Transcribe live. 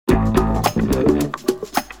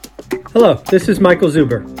Hello, this is Michael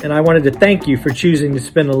Zuber, and I wanted to thank you for choosing to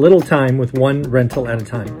spend a little time with one rental at a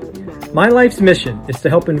time. My life's mission is to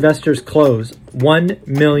help investors close 1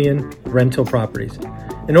 million rental properties.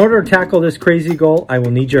 In order to tackle this crazy goal, I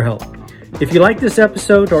will need your help. If you like this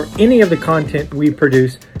episode or any of the content we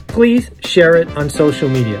produce, please share it on social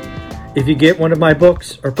media. If you get one of my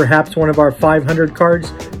books or perhaps one of our 500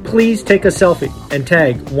 cards, please take a selfie and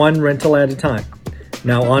tag one rental at a time.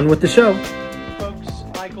 Now on with the show.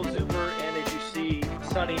 Michael Zuber, and as you see,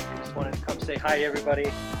 Sonny, just wanted to come say hi,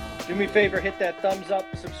 everybody. Do me a favor, hit that thumbs up,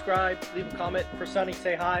 subscribe, leave a comment for Sonny,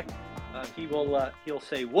 say hi. He'll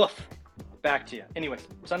say woof back to you. Anyways,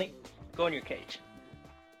 Sonny, go in your cage.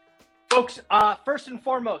 Folks, first and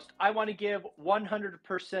foremost, I want to give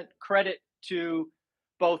 100% credit to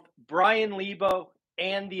both Brian Lebo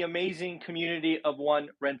and the amazing community of One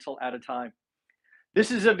Rental at a Time. This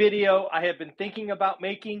is a video I have been thinking about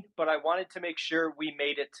making, but I wanted to make sure we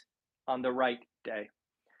made it on the right day.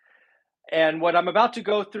 And what I'm about to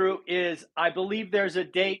go through is, I believe there's a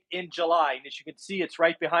date in July, and as you can see, it's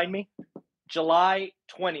right behind me, July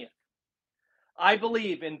 20th. I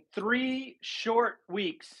believe in 3 short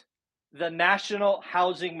weeks, the national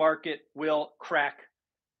housing market will crack,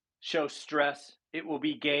 show stress. It will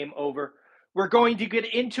be game over. We're going to get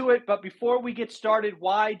into it, but before we get started,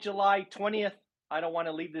 why July 20th? I don't want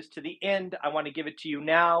to leave this to the end. I want to give it to you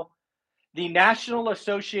now. The National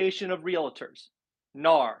Association of Realtors,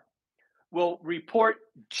 NAR, will report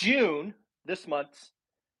June, this month's,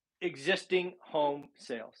 existing home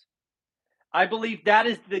sales. I believe that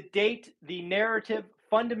is the date the narrative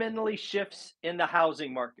fundamentally shifts in the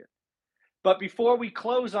housing market. But before we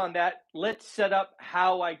close on that, let's set up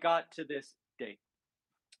how I got to this date.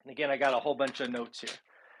 And again, I got a whole bunch of notes here.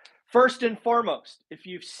 First and foremost, if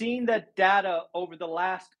you've seen the data over the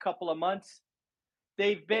last couple of months,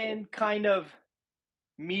 they've been kind of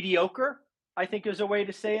mediocre, I think is a way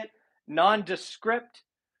to say it, nondescript,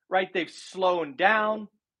 right? They've slowed down,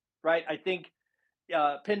 right? I think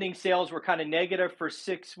pending sales were kind of negative for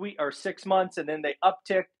 6 months, and then they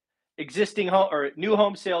upticked. Existing home or new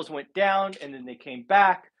home sales went down, and then they came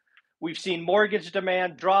back. We've seen mortgage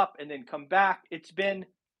demand drop and then come back. It's been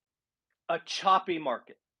a choppy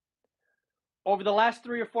market. Over the last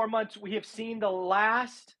 3 or 4 months, we have seen the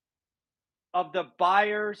last of the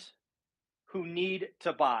buyers who need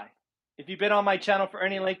to buy. If you've been on my channel for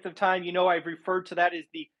any length of time, you know I've referred to that as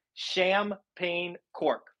the champagne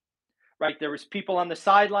cork, right? There was people on the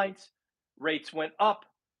sidelines, rates went up,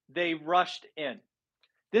 they rushed in.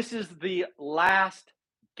 This is the last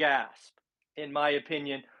gasp, in my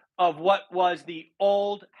opinion, of what was the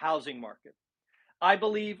old housing market. I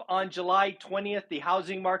believe on July 20th, the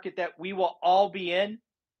housing market that we will all be in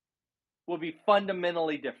will be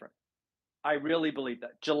fundamentally different. I really believe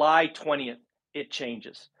that. July 20th, it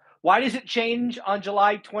changes. Why does it change on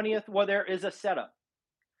July 20th? Well, there is a setup.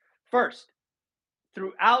 First,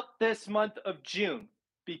 throughout this month of June,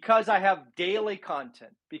 because I have daily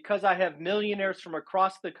content, because I have millionaires from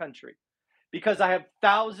across the country, because I have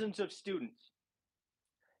thousands of students,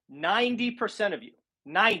 90% of you,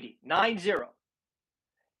 90,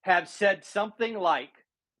 have said something like,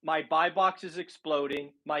 my buy box is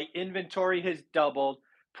exploding, my inventory has doubled,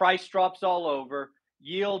 price drops all over,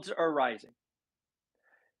 yields are rising.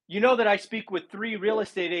 You know that I speak with 3 real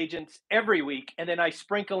estate agents every week, and then I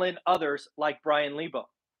sprinkle in others like Brian Lebo.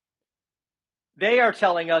 They are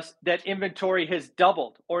telling us that inventory has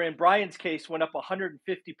doubled, or in Brian's case, went up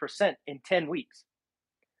 150% in 10 weeks.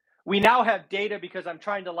 We now have data, because I'm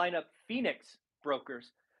trying to line up Phoenix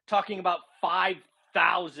brokers, talking about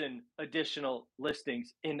 5,000 additional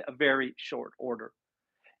listings in a very short order.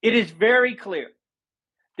 It is very clear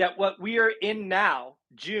that what we are in now,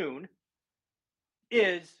 June,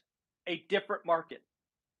 is a different market.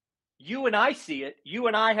 You and I see it. You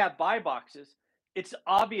and I have buy boxes. It's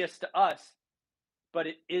obvious to us, but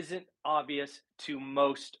it isn't obvious to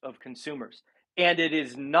most of consumers. And it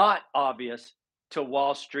is not obvious to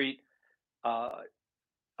Wall Street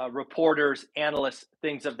reporters, analysts,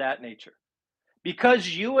 things of that nature. Because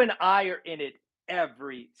you and I are in it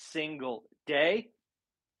every single day,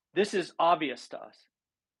 this is obvious to us.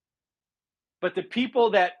 But the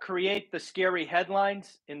people that create the scary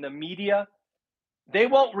headlines in the media, they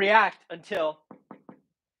won't react until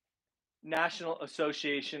National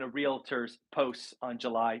Association of Realtors posts on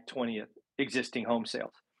July 20th, existing home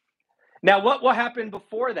sales. Now, what will happen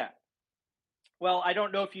before that? Well, I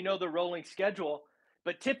don't know if you know the rolling schedule,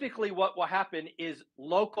 but typically what will happen is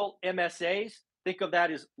local MSAs, think of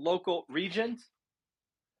that as local regions,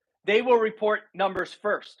 they will report numbers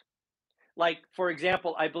first. Like, for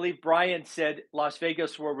example, I believe Brian said Las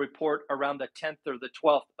Vegas will report around the 10th or the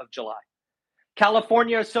 12th of July.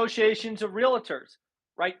 California Associations of Realtors,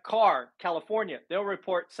 right? CAR, California, they'll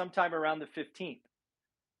report sometime around the 15th.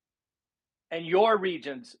 And your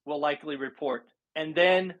regions will likely report. And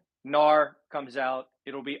then NAR comes out.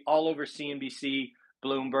 It'll be all over CNBC,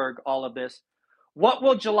 Bloomberg, all of this. What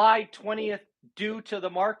will July 20th do to the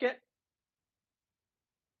market?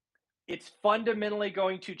 It's fundamentally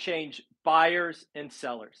going to change buyers and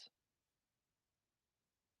sellers.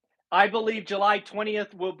 I believe July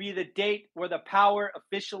 20th will be the date where the power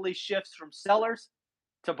officially shifts from sellers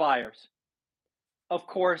to buyers. Of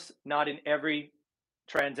course, not in every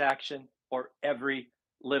transaction or every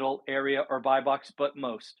little area or buy box, but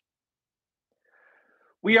most.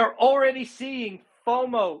 We are already seeing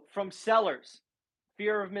FOMO from sellers,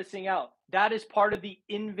 fear of missing out. That is part of the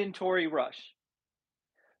inventory rush.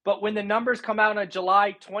 But when the numbers come out on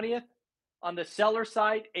July 20th, on the seller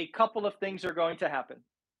side, a couple of things are going to happen.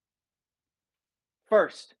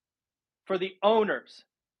 First, for the owners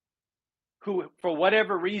who, for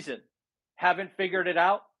whatever reason, haven't figured it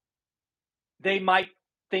out, they might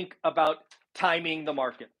think about timing the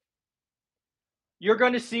market. You're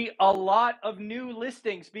going to see a lot of new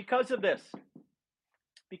listings because of this.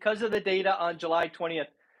 Because of the data on July 20th,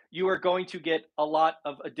 you are going to get a lot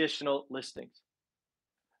of additional listings.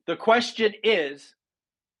 The question is,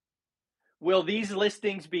 will these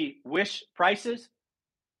listings be wish prices?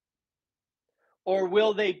 Or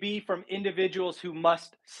will they be from individuals who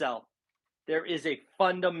must sell? There is a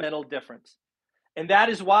fundamental difference. And that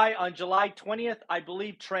is why on July 20th, I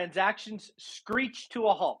believe transactions screech to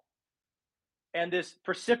a halt. And this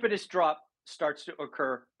precipitous drop starts to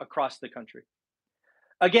occur across the country.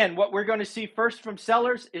 Again, what we're going to see first from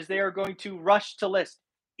sellers is they are going to rush to list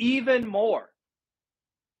even more.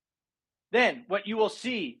 Then what you will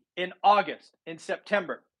see in August, in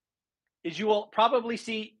September, is you will probably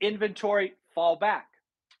see inventory fall back.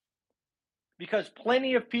 Because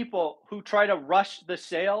plenty of people who try to rush the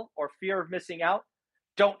sale or fear of missing out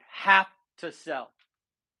don't have to sell,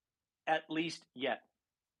 at least yet.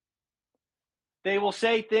 They will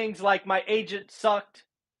say things like, my agent sucked,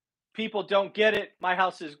 people don't get it, my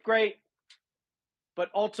house is great. But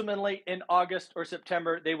ultimately in August or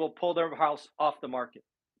September, they will pull their house off the market.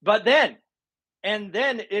 But then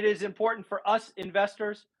it is important for us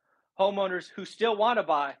investors, homeowners who still want to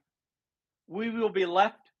buy, we will be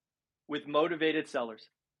left with motivated sellers.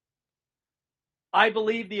 I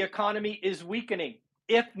believe the economy is weakening,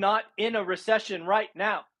 if not in a recession right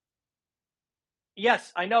now.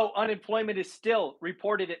 Yes, I know unemployment is still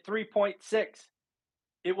reported at 3.6.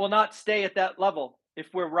 It will not stay at that level if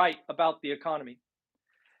we're right about the economy.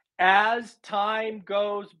 As time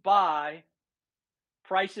goes by,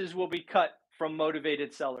 prices will be cut from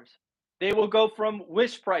motivated sellers. They will go from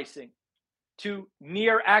wish pricing to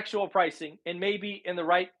near actual pricing, and maybe in the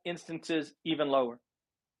right instances, even lower.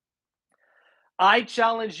 I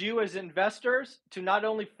challenge you as investors to not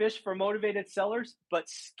only fish for motivated sellers, but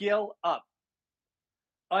skill up.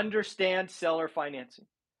 Understand seller financing.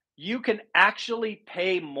 You can actually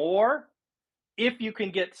pay more if you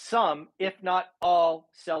can get some, if not all,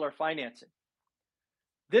 seller financing.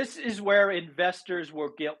 This is where investors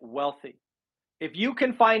will get wealthy. If you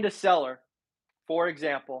can find a seller, for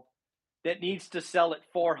example, that needs to sell at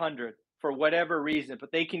 400 for whatever reason,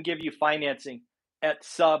 but they can give you financing at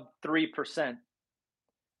sub 3%,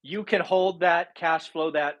 you can hold that, cash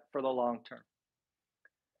flow that for the long term.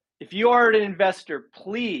 If you are an investor,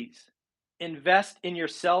 please invest in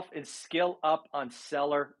yourself and skill up on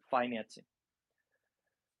seller financing.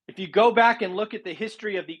 If you go back and look at the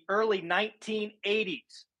history of the early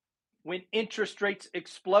 1980s, when interest rates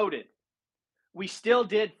exploded, we still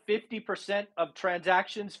did 50% of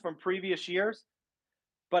transactions from previous years,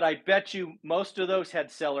 but I bet you most of those had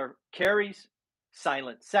seller carries,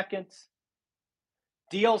 silent seconds.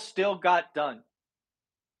 Deals still got done,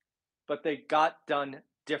 but they got done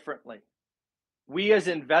differently. We as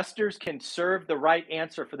investors can serve the right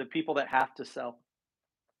answer for the people that have to sell.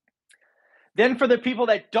 Then for the people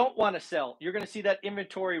that don't want to sell, you're going to see that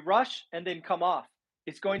inventory rush and then come off.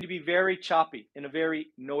 It's going to be very choppy in a very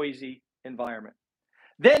noisy environment.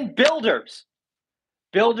 Then builders.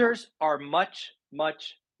 Builders are much,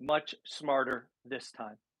 much, much smarter this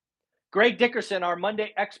time. Greg Dickerson, our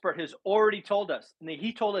Monday expert, has already told us, and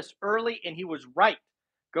he told us early and he was right.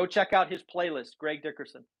 Go check out his playlist, Greg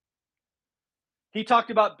Dickerson. He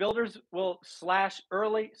talked about builders will slash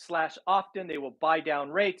early, slash often. They will buy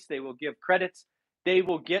down rates. They will give credits. They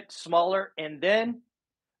will get smaller, and then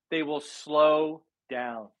they will slow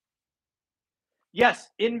down. Yes,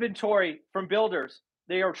 inventory from builders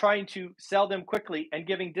They are trying to sell them quickly and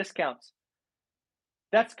giving discounts.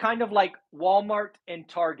 That's kind of like Walmart and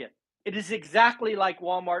Target. It is exactly like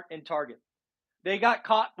Walmart and Target. They got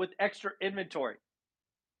caught with extra inventory.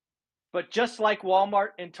 But just like Walmart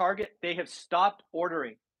and Target, they have stopped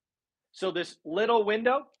ordering. So this little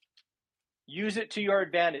window, use it to your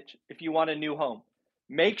advantage if you want a new home.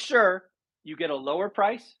 Make sure you get a lower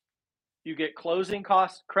price, you get closing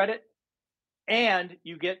cost credit, and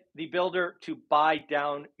you get the builder to buy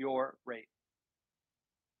down your rate.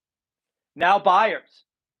 Now buyers.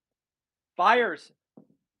 Buyers,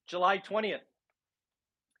 July 20th.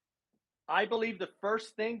 I believe the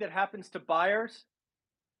first thing that happens to buyers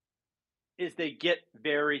is they get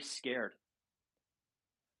very scared.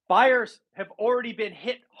 Buyers have already been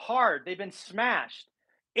hit hard. They've been smashed.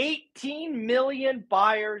 18 million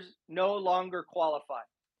buyers no longer qualify.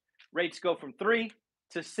 Rates go from 3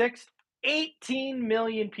 to 6. 18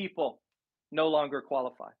 million people no longer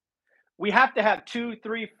qualify. We have to have 2,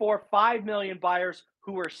 3, 4, 5 million buyers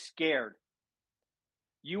who are scared.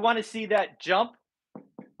 You want to see that jump?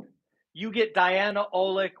 You get Diana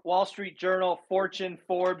Olick, Wall Street Journal, Fortune,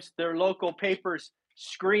 Forbes, their local papers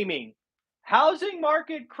screaming, housing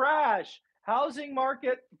market crash, housing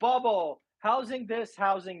market bubble, housing this,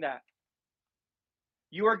 housing that.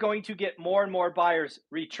 You are going to get more and more buyers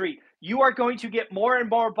retreat. You are going to get more and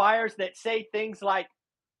more buyers that say things like,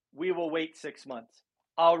 we will wait 6 months.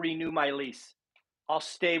 I'll renew my lease. I'll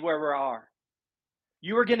stay where we are.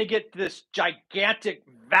 You are going to get this gigantic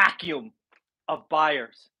vacuum of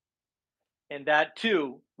buyers. And that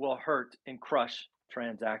too will hurt and crush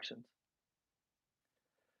transactions.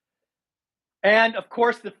 And of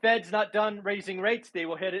course, the Fed's not done raising rates. They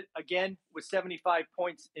will hit it again with 75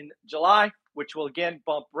 points in July, which will again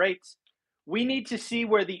bump rates. We need to see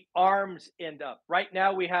where the ARMs end up. Right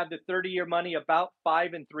now, we have the 30-year money about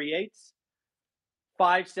 5 3/8.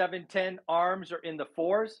 5, 7, 10 ARMs are in the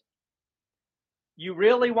 4s. You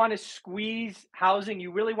really want to squeeze housing.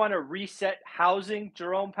 You really want to reset housing,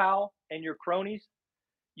 Jerome Powell and your cronies.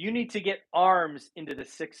 You need to get ARMs into the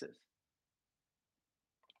 6s.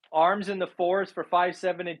 ARMs in the 4s for 5,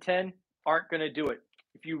 7, and 10 aren't going to do it.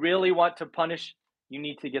 If you really want to punish, you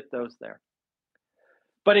need to get those there.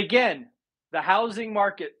 But again, the housing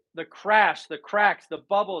market, the crash, the cracks, the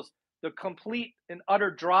bubbles, the complete and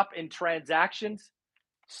utter drop in transactions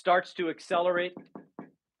starts to accelerate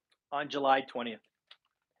on July 20th.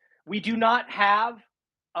 We do not have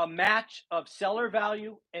a match of seller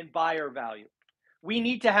value and buyer value. We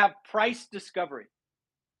need to have price discovery.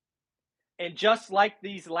 And just like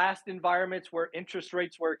these last environments where interest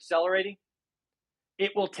rates were accelerating,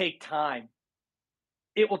 it will take time.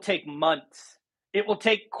 It will take months. It will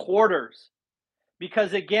take quarters.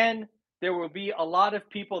 Because again, there will be a lot of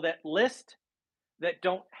people that list that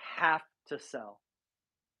don't have to sell.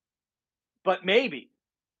 But maybe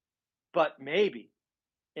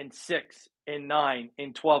in 6, in 9,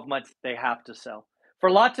 in 12 months, they have to sell. For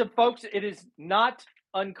lots of folks, it is not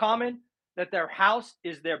uncommon that their house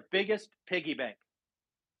is their biggest piggy bank.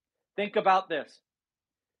 Think about this.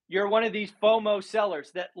 You're one of these FOMO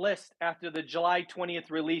sellers that list after the July 20th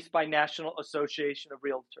release by National Association of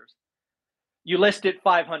Realtors. You list at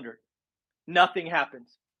 500. Nothing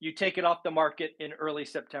happens. You take it off the market in early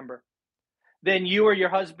September. Then you or your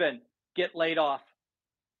husband get laid off.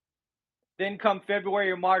 Then come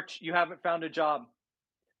February or March, you haven't found a job.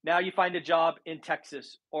 Now you find a job in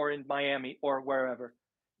Texas or in Miami or wherever.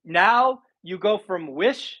 Now you go from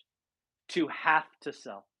wish to have to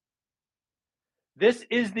sell. This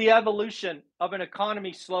is the evolution of an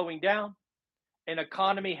economy slowing down, an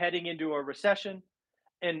economy heading into a recession,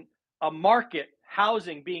 and a market,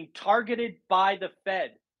 housing being targeted by the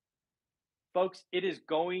Fed. Folks, it is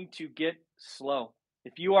going to get slow.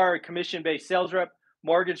 If you are a commission-based sales rep,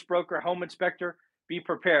 mortgage broker, home inspector, be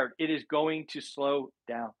prepared. It is going to slow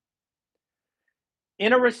down.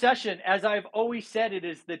 In a recession, as I've always said, it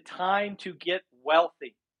is the time to get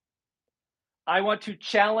wealthy. I want to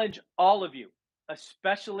challenge all of you,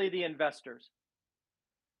 especially the investors.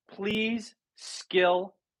 Please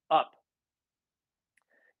skill up.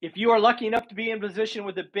 If you are lucky enough to be in position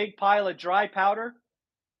with a big pile of dry powder,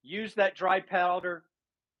 use that dry powder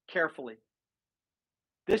carefully.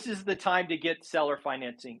 This is the time to get seller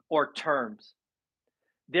financing or terms.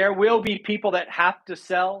 There will be people that have to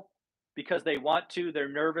sell because they want to, they're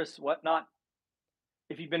nervous, whatnot.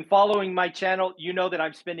 If you've been following my channel, you know that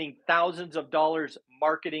I'm spending thousands of dollars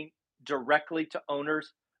marketing directly to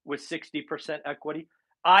owners with 60% equity.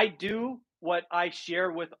 I do what I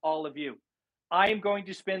share with all of you. I am going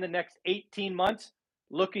to spend the next 18 months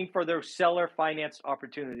looking for those seller finance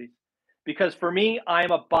opportunities because for me, I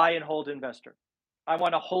am a buy and hold investor. I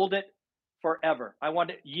want to hold it forever. I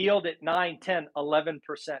want to yield at 9, 10, 11%.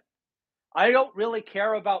 I don't really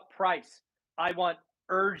care about price. I want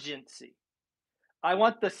urgency. I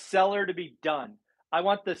want the seller to be done. I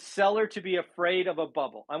want the seller to be afraid of a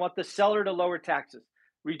bubble. I want the seller to lower taxes,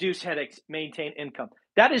 reduce headaches, maintain income.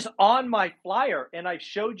 That is on my flyer, and I've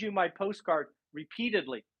showed you my postcard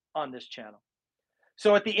repeatedly on this channel.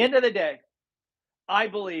 So at the end of the day, I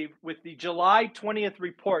believe with the July 20th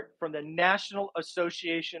report from the National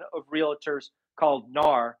Association of Realtors called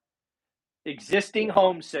NAR, existing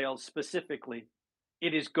home sales specifically,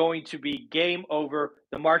 it is going to be game over.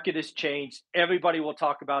 The market has changed. Everybody will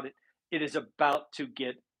talk about it. It is about to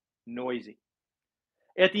get noisy.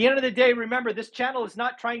 At the end of the day, remember, this channel is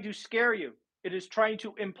not trying to scare you. It is trying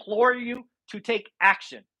to implore you to take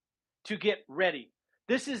action, to get ready.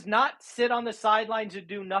 This is not sit on the sidelines and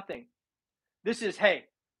do nothing. This is, hey,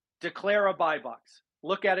 declare a buy box.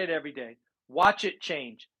 Look at it every day. Watch it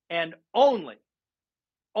change. And only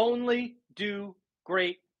do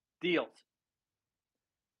great deals.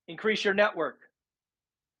 Increase your network.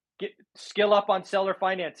 Skill up on seller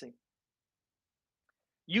financing.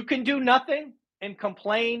 You can do nothing and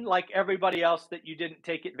complain like everybody else that you didn't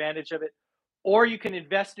take advantage of it, or you can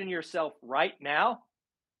invest in yourself right now.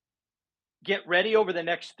 Get ready over the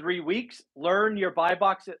next 3 weeks, learn your buy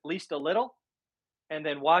box at least a little, and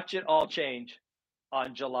then watch it all change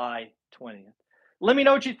on July 20th. Let me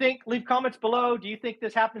know what you think. Leave comments below. Do you think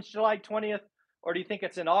this happens July 20th, or do you think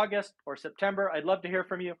it's in August or September? I'd love to hear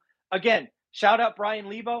from you. Again, shout out Brian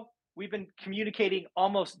Lebo. We've been communicating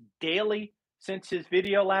almost daily since his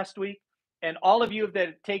video last week. And all of you that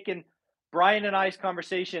have taken Brian and I's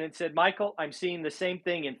conversation and said, Michael, I'm seeing the same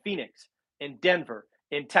thing in Phoenix, in Denver,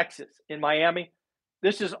 in Texas, in Miami.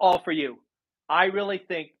 This is all for you. I really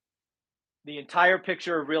think the entire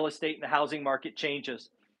picture of real estate and the housing market changes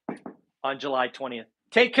on July 20th.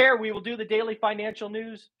 Take care. We will do the daily financial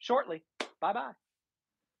news shortly. Bye-bye.